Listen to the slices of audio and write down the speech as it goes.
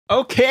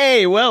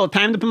Okay, well,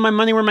 time to put my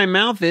money where my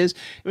mouth is.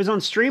 It was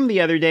on stream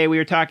the other day. We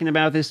were talking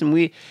about this, and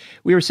we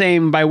were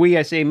saying, by we,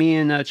 I say me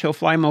and Cho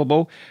Fly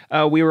Mobile.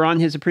 We were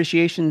on his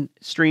appreciation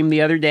stream the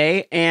other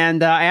day,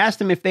 and I asked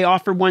him if they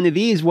offer one of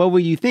these, what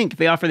would you think? If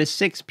they offer the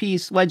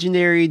 6-piece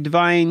legendary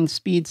divine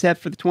speed set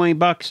for the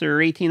 $20 or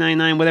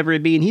 $18.99, whatever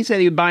it be, and he said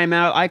he would buy them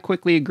out. I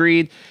quickly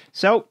agreed.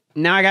 So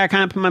now I got to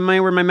kind of put my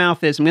money where my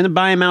mouth is. I'm going to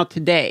buy them out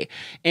today.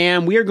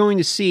 And we are going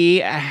to see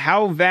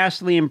how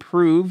vastly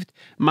improved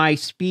my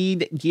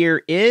speed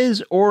gear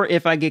is, or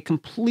if I get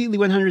completely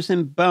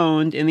 100%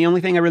 boned. And the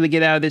only thing I really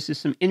get out of this is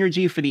some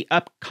energy for the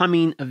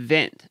upcoming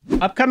event.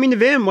 Upcoming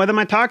event, what am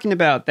I talking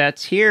about?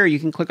 That's here. You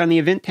can click on the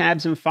event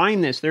tabs and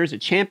find this. There's a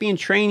champion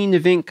training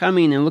event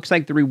coming, and it looks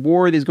like the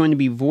reward is going to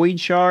be Void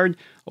Shard,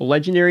 a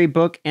legendary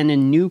book, and a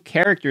new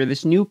character.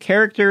 This new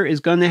character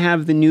is going to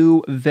have the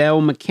new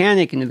Veil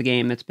mechanic into the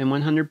game. That's been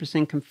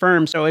 100%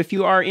 confirmed. So if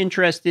you are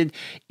interested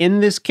in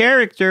this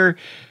character,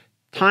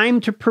 time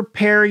to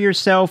prepare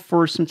yourself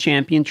for some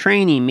champion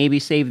training. Maybe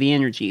save the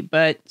energy.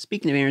 But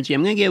speaking of energy,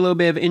 I'm going to get a little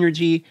bit of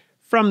energy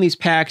from these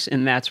packs,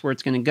 and that's where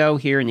it's going to go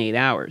here in 8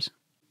 hours.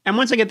 And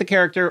once I get the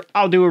character,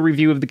 I'll do a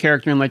review of the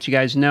character and let you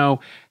guys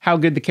know how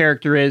good the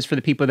character is for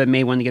the people that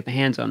may want to get the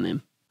hands on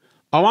them.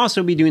 I'll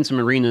also be doing some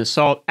Arena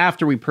Assault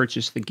after we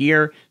purchase the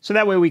gear, so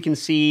that way we can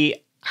see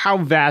how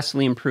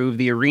vastly improved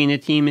the Arena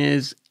team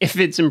is, if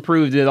it's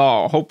improved at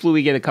all. Hopefully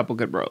we get a couple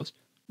good bros.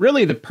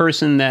 Really, the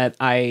person that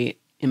I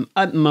am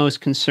utmost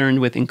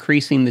concerned with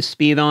increasing the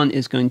speed on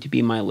is going to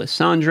be my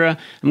Lyssandra.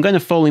 I'm going to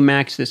fully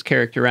max this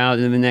character out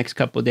in the next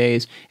couple of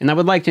days, and I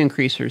would like to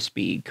increase her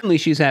speed. Currently,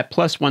 she's at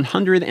plus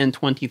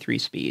 123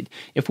 speed.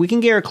 If we can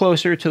get her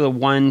closer to the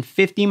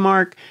 150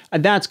 mark,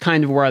 that's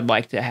kind of where I'd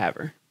like to have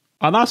her.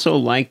 I'd also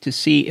like to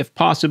see, if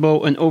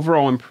possible, an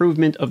overall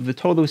improvement of the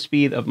total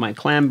speed of my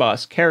clan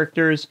boss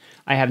characters.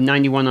 I have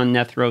 91 on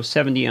Nethro,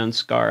 70 on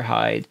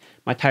Scarhide.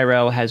 My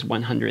Tyrell has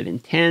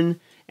 110,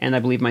 and I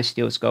believe my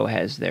Steel Skull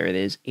has, there it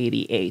is,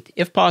 88.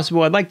 If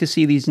possible, I'd like to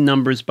see these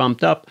numbers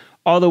bumped up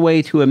all the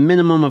way to a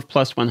minimum of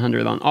plus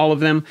 100 on all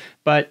of them,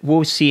 but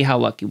we'll see how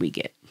lucky we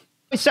get.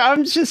 So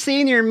I'm just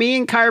seeing here, me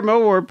and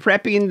Carmo were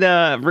prepping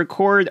the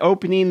record,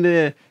 opening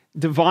the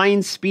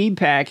Divine Speed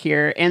Pack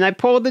here, and I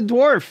pulled the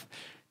Dwarf.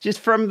 Just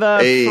from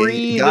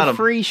the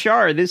free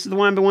shard. This is the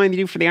one I've been wanting to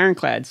do for the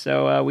Ironclad.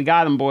 So we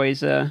got them,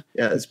 boys. Yeah,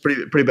 it's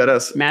pretty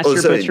badass.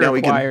 Master Butcher now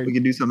acquired. we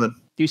can do something.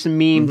 Do some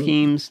meme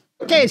teams.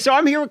 Okay, so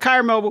I'm here with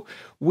Kyra Mobile.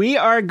 We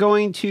are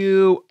going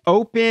to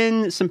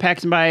open some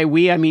packs, and by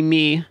we, I mean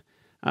me.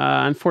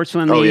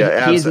 Unfortunately,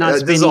 he's not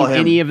spending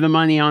any of the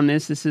money on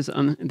this. This is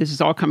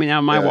all coming out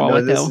of my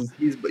wallet, though.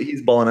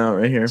 He's balling out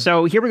right here.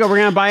 So here we go. We're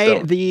gonna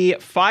buy the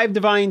 5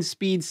 Divine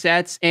Speed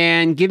sets,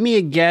 and give me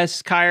a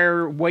guess,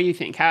 Kyra. What do you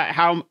think?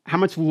 How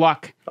much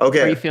luck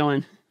are you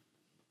feeling?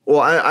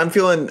 Well, I'm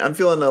feeling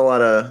a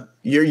lot of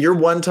your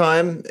one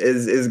time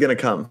is gonna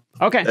come.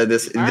 Okay.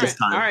 This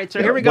time. All right.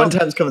 So here we go. One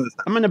time's coming this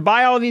time. I'm gonna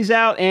buy all these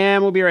out,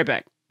 and we'll be right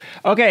back.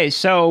 Okay,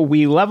 so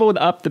we leveled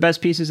up the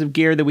best pieces of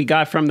gear that we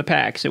got from the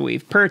pack. So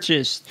we've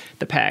purchased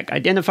the pack,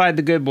 identified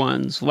the good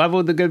ones,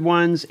 leveled the good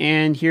ones,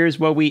 and here's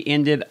what we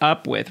ended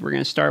up with. We're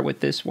going to start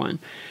with this one.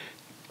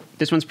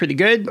 This one's pretty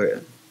good.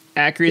 Okay.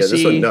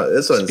 Accuracy,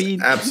 this one's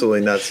speed, absolutely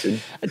nuts, dude.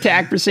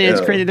 Attack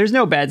percentage, credit. There's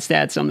no bad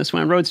stats on this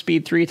one. Road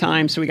speed 3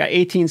 times, so we got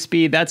 18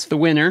 speed. That's the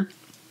winner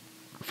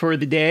for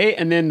the day.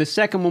 And then the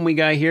second one we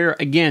got here,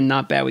 again,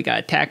 not bad. We got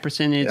attack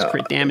percentage,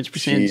 crit damage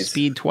percentage,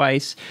 speed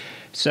twice.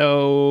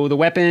 So the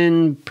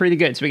weapon, pretty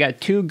good. So we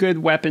got 2 good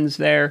weapons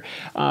there.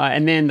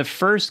 And then the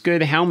first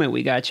good helmet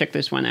we got, check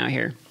this one out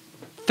here.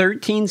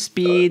 13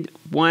 speed,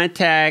 1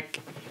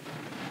 attack,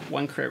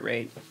 1 crit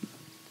rate.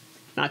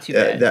 Not too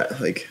bad. That,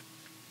 like,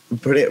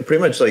 pretty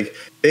much like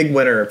big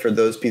winner for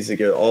those pieces of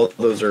gear. All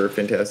those are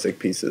fantastic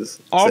pieces.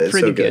 All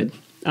pretty good.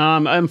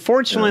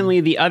 Unfortunately,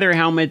 the other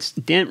helmets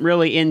didn't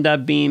really end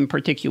up being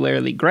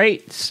particularly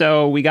great,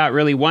 so we got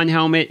really 1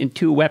 helmet and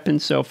 2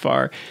 weapons so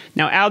far.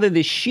 Now, out of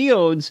the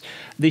shields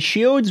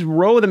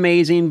rode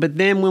amazing, but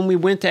then when we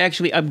went to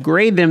actually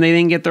upgrade them, they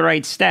didn't get the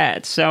right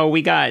stats. So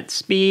we got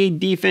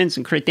speed, defense,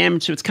 and crit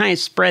damage, so it's kind of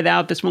spread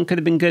out. This one could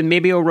have been good.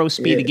 Maybe it'll roll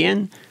speed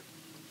again.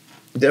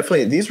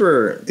 Definitely, these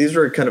were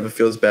kind of a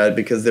feels bad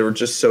because they were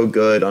just so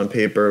good on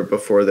paper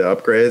before the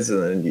upgrades,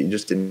 and then you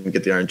just didn't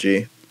get the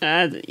RNG.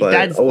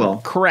 That's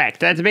correct.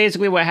 That's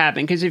basically what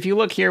happened. Because if you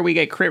look here, we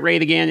get crit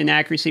rate again and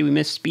accuracy. We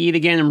miss speed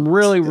again. I'm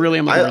really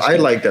I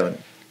like that one.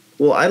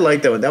 Well, I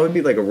like that one. That would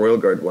be like a Royal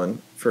Guard one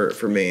for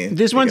me.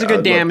 This one's a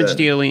good damage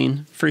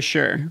dealing for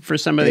sure. For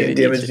somebody that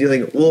damage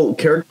dealing. Well,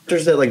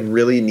 characters that like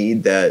really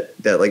need that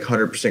like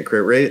 100%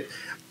 crit rate.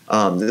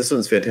 This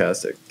one's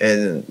fantastic,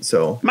 and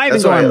so might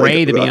even go on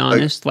Ray to be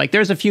honest. Like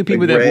there's a few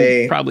people that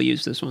will probably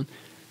use this one.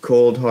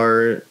 Cold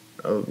Heart,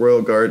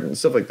 Royal Guard, and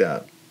stuff like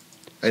that.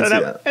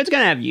 So it's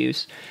going to have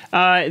use.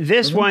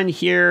 This one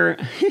here,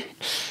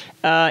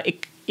 I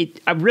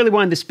really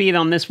wanted the speed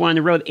on this one.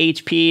 It rode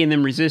HP and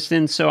then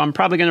resistance, so I'm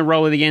probably going to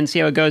roll it again, see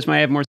how it goes. Might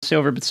have more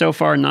silver, but so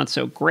far not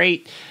so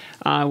great.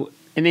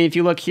 And then if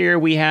you look here,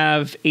 we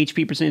have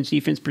HP percentage,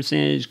 defense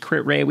percentage,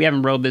 crit rate. We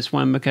haven't rolled this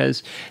one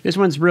because this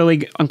one's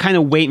really, I'm kind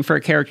of waiting for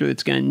a character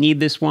that's going to need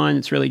this one.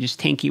 It's really just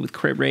tanky with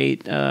crit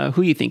rate.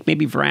 Who do you think?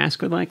 Maybe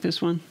Vrask would like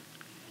this one?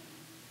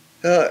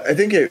 I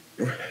think it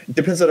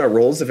depends on how it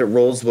rolls. If it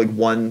rolls like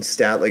one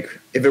stat, like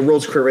if it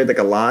rolls crit rate like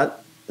a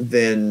lot,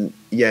 then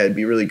yeah, it'd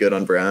be really good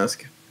on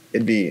Vrask.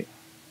 It'd be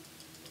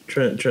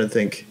trying to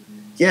think.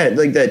 Yeah,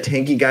 like that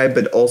tanky guy,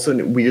 but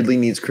also weirdly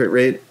needs crit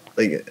rate.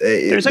 Like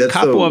there's a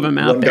couple of them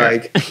out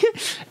there,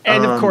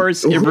 and of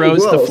course it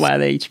rose the flat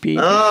HP.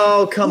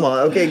 Oh come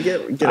on! Okay,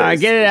 get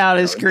it out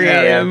of screen.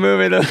 Yeah.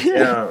 Move it.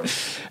 Yeah.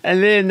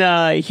 And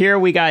then here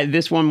we got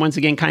this one once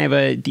again, kind of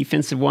a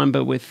defensive one,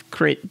 but with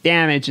crit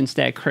damage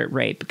instead of crit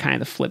rate, but kind of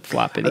the flip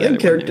flop of the other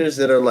characters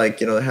that are like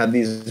have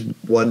these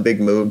one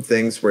big move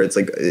things where it's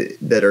like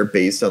that are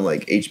based on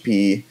like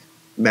HP,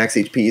 max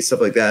HP stuff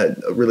like that.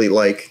 Really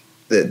like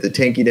the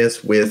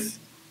tankiness with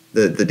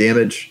the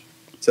damage.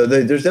 So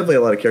there's definitely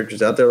a lot of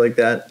characters out there like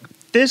that.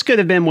 This could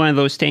have been one of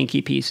those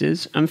tanky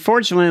pieces.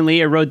 Unfortunately,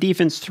 it rode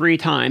defense 3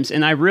 times,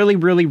 and I really,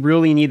 really,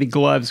 really need the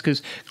gloves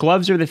because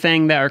gloves are the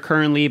thing that are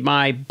currently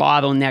my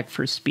bottleneck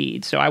for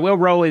speed. So I will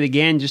roll it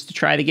again just to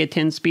try to get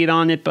 10 speed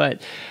on it.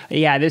 But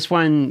yeah, this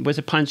one was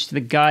a punch to the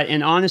gut,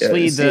 and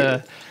honestly,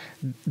 the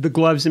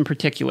gloves in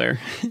particular.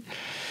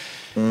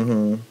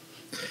 Mm-hmm.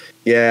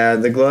 Yeah,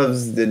 the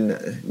gloves didn't,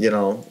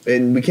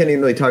 and we can't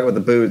even really talk about the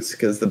boots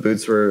because the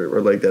boots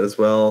were like that as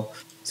well.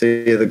 So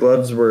yeah, the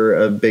gloves were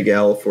a big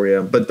L for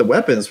you, but the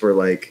weapons were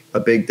like a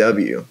big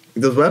W.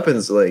 Those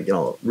weapons,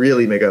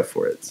 really make up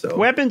for it. So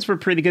weapons were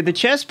pretty good. The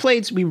chest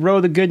plates, we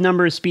rode a good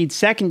number of speed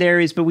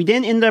secondaries, but we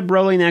didn't end up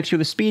rolling actually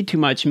the speed too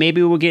much.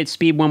 Maybe we'll get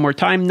speed one more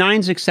time.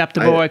 9's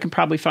acceptable. I can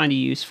probably find a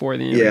use for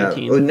it in a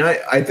routine. Well,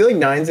 I feel like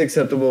 9's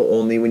acceptable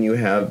only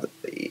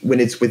when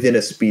it's within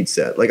a speed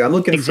set. Like I'm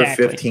looking for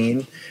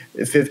 15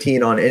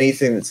 on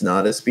anything that's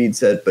not a speed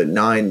set, but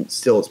 9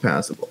 still is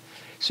passable.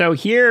 So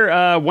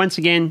here, once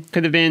again,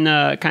 could have been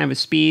kind of a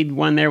speed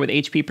one there with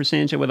HP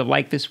percentage. I would have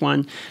liked this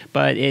one,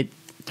 but it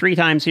 3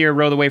 times here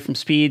rolled away from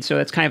speed, so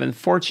that's kind of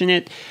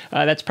unfortunate.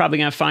 That's probably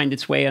going to find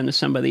its way onto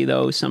somebody,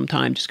 though,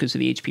 sometime just because of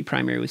the HP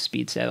primary with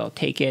speed set. I'll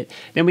take it.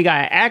 Then we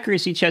got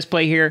accuracy chest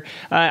plate here.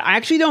 I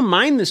actually don't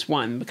mind this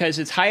one because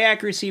it's high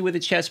accuracy with a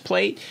chest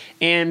plate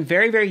and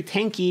very, very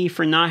tanky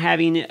for not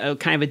having a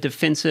kind of a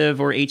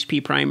defensive or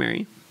HP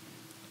primary.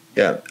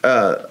 Yeah,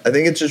 I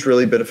think it's just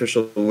really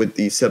beneficial with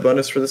the set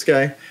bonus for this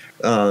guy.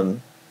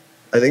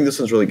 I think this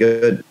one's really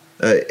good.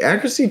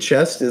 Accuracy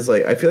chest is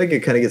like, I feel like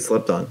it kind of gets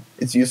slept on.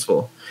 It's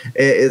useful.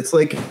 It's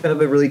like kind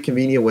of a really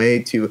convenient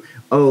way to,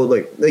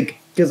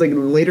 because like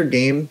later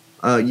game,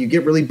 you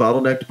get really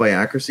bottlenecked by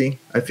accuracy,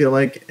 I feel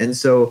like. And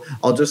so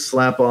I'll just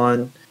slap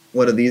on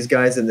one of these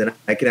guys and then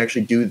I can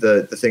actually do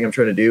the thing I'm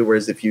trying to do.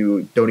 Whereas if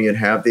you don't even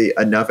have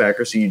enough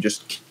accuracy, you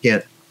just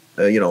can't.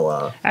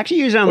 Actually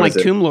use it on like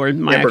Tomb Lord.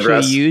 Might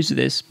actually use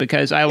this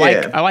because I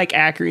like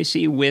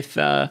accuracy with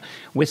some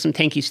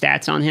tanky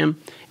stats on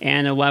him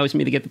and allows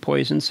me to get the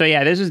poison. So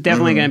yeah, this is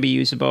definitely going to be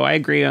usable. I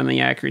agree on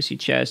the accuracy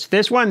chest.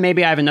 This one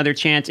maybe I have another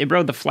chance. It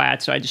rode the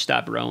flat, so I just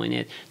stopped rolling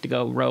it to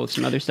go roll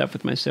some other stuff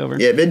with my silver.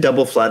 Yeah, if it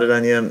double flatted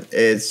on you,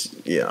 it's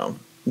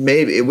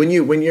maybe when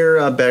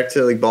you're back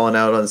to like balling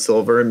out on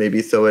silver,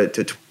 maybe throw it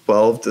to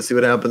 12 to see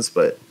what happens.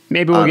 But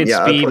maybe we'll get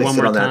speed one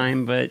more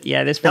time. But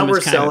yeah, this one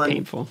was kind of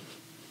painful.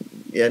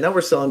 Yeah, now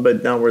we're selling,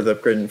 but now we're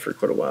upgrading for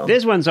quite a while.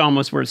 This one's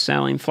almost worth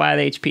selling. Flat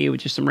HP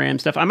with just some random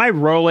stuff. I might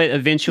roll it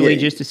eventually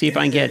just to see if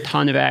I can get a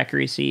ton of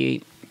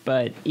accuracy,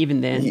 but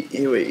even then,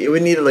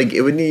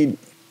 it would need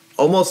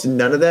almost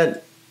none of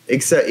that.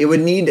 Except it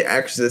would need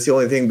accuracy. That's the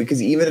only thing, because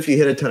even if you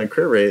hit a ton of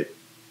crit rate,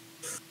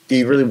 do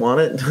you really want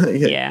it?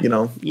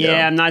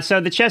 Yeah, I'm not. So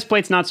the chest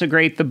plate's not so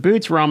great. The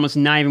boots were almost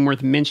not even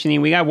worth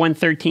mentioning. We got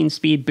 113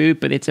 speed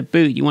boot, but it's a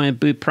boot. You want a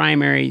boot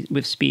primary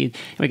with speed.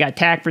 And we got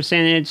attack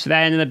percentage, so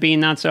that ended up being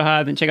not so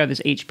hot. Then check out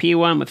this HP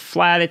one with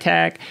flat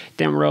attack.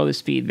 Then roll the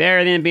speed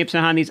there. Then it so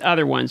hot. These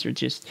other ones are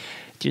just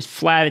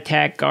flat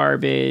attack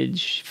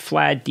garbage,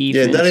 flat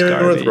defense not even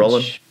garbage. Worth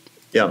rolling.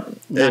 Yeah,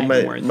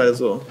 it might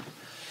as well.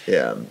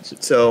 Yeah.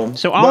 So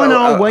all in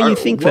all, what do you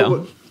think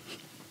though?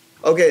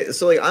 Okay,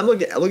 so like I'm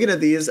looking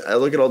at these, I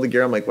look at all the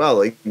gear, I'm like, wow,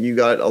 like you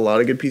got a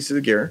lot of good pieces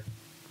of gear.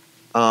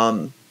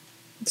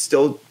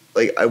 Still,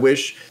 like I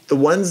wish the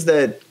ones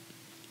that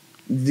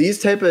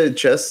these type of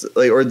chests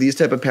or these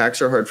type of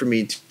packs are hard for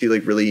me to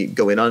like really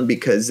go in on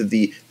because of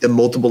the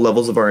multiple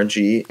levels of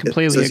RNG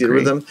associated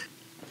with them.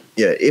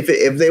 Yeah,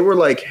 if they were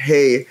like,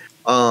 hey,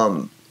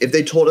 if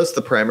they told us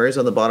the primaries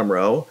on the bottom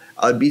row,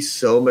 I'd be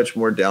so much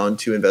more down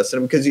to invest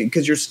in them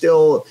because you're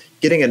still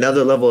getting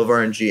another level of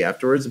RNG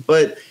afterwards,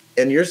 but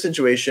in your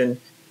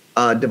situation,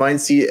 Divine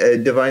Speed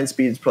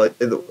is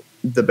probably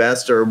the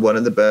best or one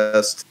of the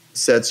best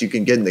sets you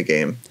can get in the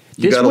game.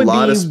 You got a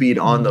lot of speed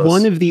on those.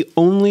 One of the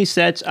only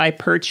sets I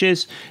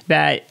purchase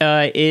that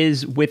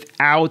is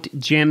without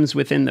gems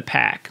within the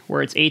pack,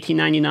 where it's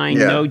 $18.99,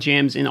 no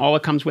gems, and all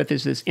it comes with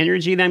is this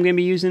energy that I'm going to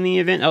be using in the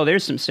event. Oh,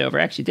 there's some silver.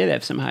 I actually did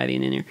have some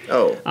hiding in here.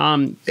 Oh,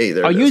 hey,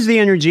 there I'll use the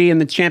energy in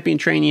the champion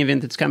training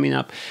event that's coming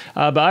up.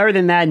 But other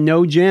than that,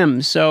 no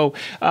gems. So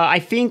I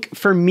think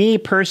for me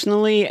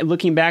personally,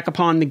 looking back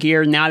upon the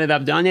gear now that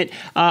I've done it,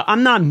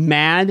 I'm not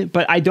mad,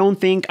 but I don't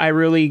think I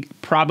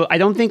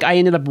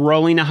ended up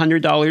rolling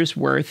 $100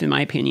 worth, in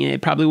my opinion.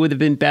 It probably would have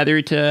been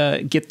better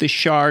to get the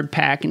shard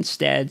pack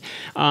instead.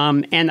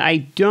 And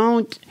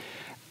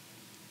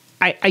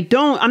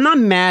I'm not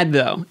mad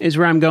though, is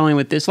where I'm going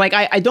with this. Like,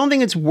 I don't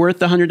think it's worth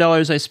the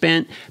 $100 I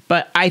spent,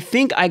 but I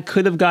think I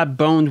could have got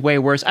boned way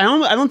worse. I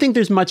don't think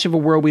there's much of a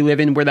world we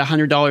live in where the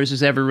 $100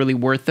 is ever really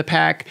worth the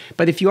pack.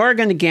 But if you are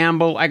going to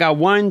gamble, I got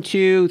 1,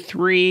 2,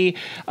 3,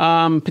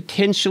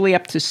 potentially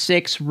up to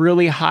 6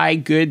 really high,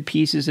 good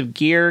pieces of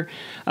gear.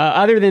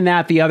 Other than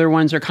that, the other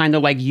ones are kind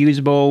of like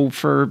usable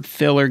for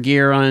filler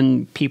gear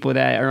on people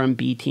that are on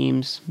B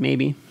teams,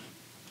 maybe.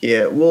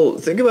 Yeah, well,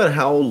 think about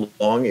how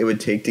long it would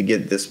take to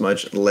get this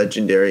much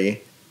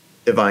legendary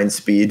divine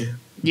speed.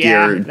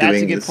 Yeah,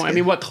 that's a good point.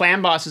 I mean,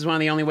 clan boss is one of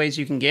the only ways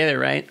you can get it,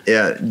 right?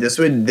 Yeah, this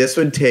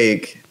would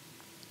take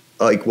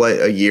like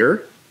what, a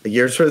year? A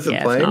year's worth of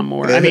playing? Not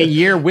more. I mean, a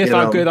year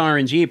without good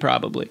RNG,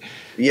 probably.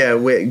 Yeah,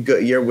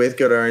 year with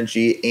good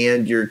RNG,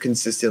 and you're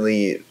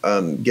consistently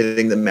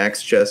getting the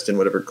max chest in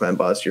whatever clan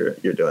boss you're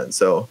doing.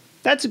 So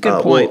that's a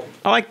good point.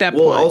 I like that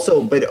point. Well,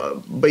 also, but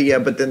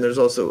then there's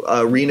also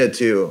arena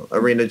too,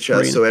 arena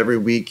chest. So every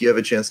week you have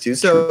a chance to.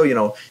 So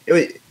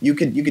you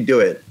could do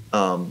it,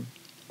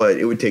 but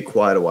it would take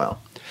quite a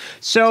while.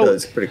 So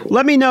it's pretty cool.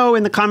 Let me know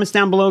in the comments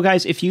down below,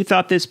 guys, if you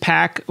thought this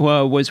pack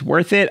was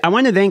worth it. I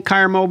want to thank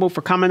Kyra Mobile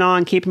for coming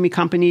on, keeping me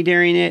company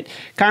during it.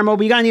 Kyra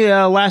Mobile, you got any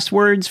last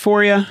words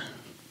for you?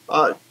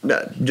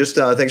 Just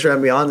thanks for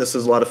having me on. This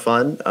was a lot of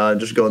fun.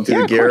 Just going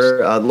through the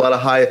gear, a lot of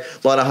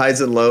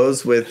highs and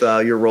lows with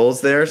your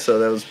rolls there. So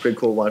that was pretty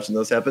cool watching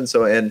those happen.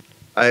 So, and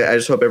I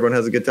just hope everyone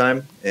has a good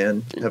time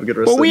and have a good rest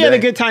of the day. Well, we had a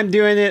good time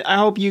doing it. I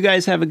hope you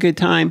guys have a good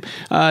time.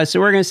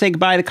 So we're going to say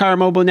goodbye to Kyra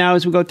Mobile now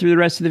as we go through the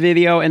rest of the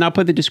video. And I'll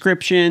put in the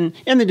description,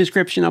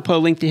 I'll put a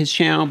link to his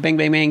channel, Bang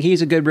Bang Bang.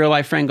 He's a good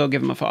real-life friend. Go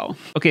give him a follow.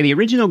 Okay, the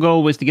original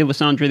goal was to give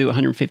Lyssandra to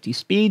 150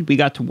 speed. We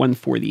got to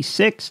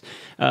 146.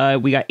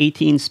 We got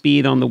 18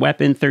 speed on the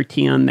weapon,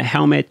 13 on the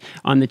helmet.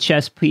 On the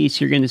chest piece,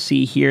 you're going to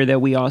see here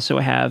that we also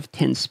have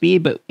 10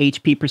 speed, but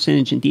HP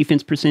percentage and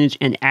defense percentage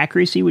and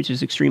accuracy, which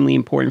is extremely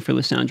important for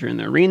Lyssandra in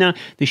the arena.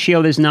 The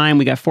shield is 9.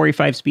 We got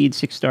 45 speed,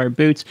 6-star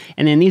boots.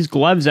 And then these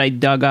gloves I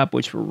dug up,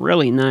 which were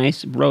really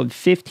nice. Rode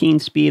 15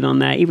 speed on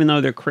that, even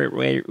though they're crit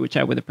rate, which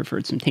I would have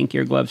preferred some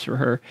tankier gloves for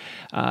her.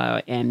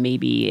 And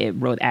maybe it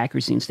rode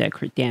accuracy instead of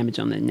crit damage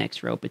on the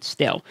next row, but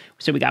still.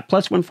 So we got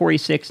plus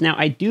 146. Now,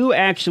 I do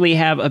actually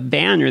have a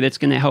banner that's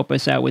going to help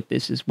us out with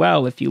this as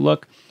well. If you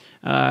look,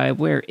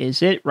 where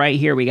is it? Right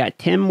here. We got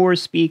 10 more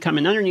speed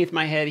coming underneath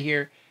my head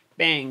here.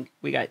 Bang.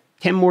 We got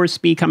 10 more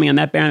speed coming on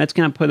that banner. That's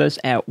going to put us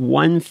at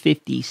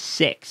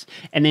 156.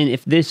 And then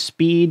if this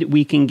speed,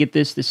 we can get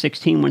this to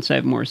 16 once I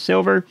have more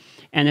silver.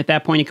 And at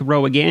that point, it could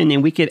row again,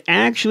 and we could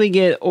actually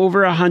get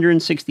over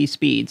 160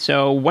 speed.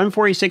 So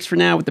 146 for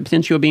now, with the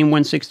potential of being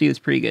 160, that's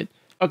pretty good.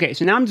 Okay,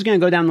 so now I'm just going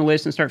to go down the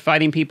list and start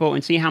fighting people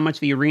and see how much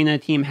the arena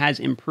team has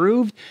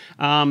improved.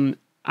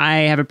 I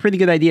have a pretty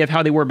good idea of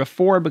how they were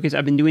before because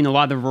I've been doing a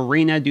lot of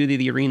arena due to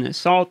the arena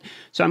assault.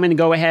 So I'm going to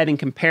go ahead and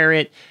compare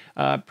it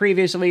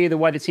previously to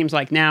what it seems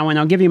like now, and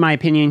I'll give you my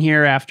opinion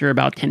here after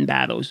about 10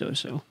 battles or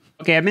so.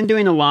 Okay, I've been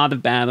doing a lot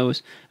of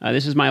battles.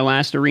 This is my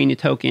last arena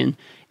token,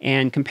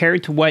 and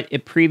compared to what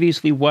it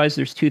previously was,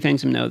 there's two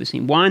things I'm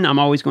noticing. One, I'm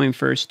always going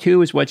first.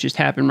 Two is what just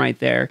happened right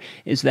there,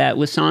 is that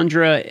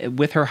Lyssandra,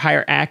 with her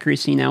higher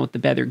accuracy now with the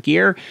better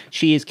gear,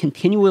 she is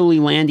continually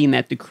landing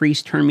that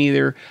decreased turn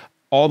meter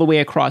all the way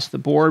across the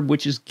board,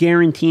 which is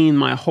guaranteeing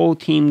my whole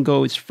team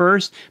goes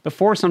first.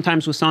 Before,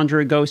 sometimes Lyssandra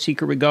would go,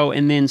 Seeker would go,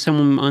 and then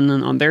someone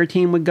on their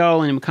team would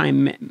go, and it would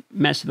kind of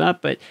mess it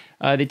up. But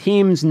the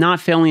team's not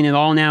failing at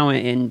all now,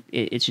 and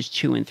it's just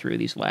chewing through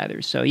these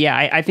ladders. So yeah,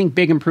 I think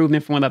big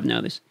improvement from what I've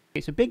noticed. Okay,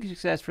 so big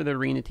success for the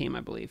arena team,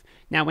 I believe.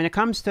 Now, when it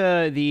comes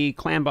to the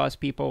clan boss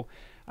people,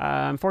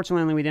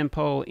 unfortunately, we didn't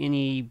pull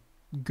any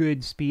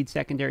good speed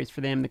secondaries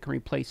for them that can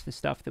replace the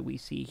stuff that we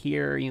see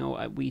here. You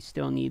know, we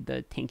still need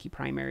the tanky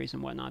primaries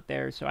and whatnot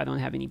there, so I don't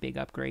have any big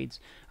upgrades,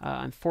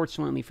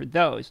 unfortunately, for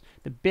those.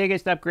 The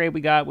biggest upgrade we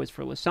got was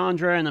for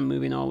Lyssandra, and I'm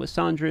moving all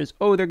Lyssandra's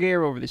Other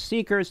gear over the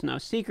Seekers. Now,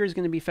 Seeker is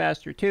going to be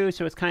faster too,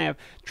 so it's kind of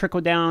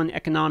trickle-down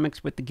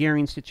economics with the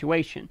gearing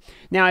situation.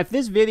 Now, if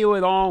this video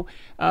at all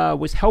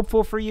was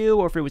helpful for you,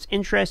 or if it was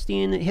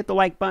interesting, hit the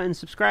like button,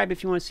 subscribe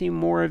if you want to see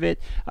more of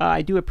it.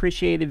 I do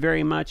appreciate it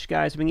very much,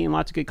 guys. I've been getting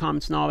lots of good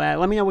comments and all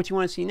that. Let me know what you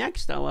want to see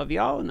next. I love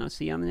y'all, and I'll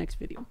see you on the next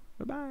video.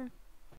 Bye-bye.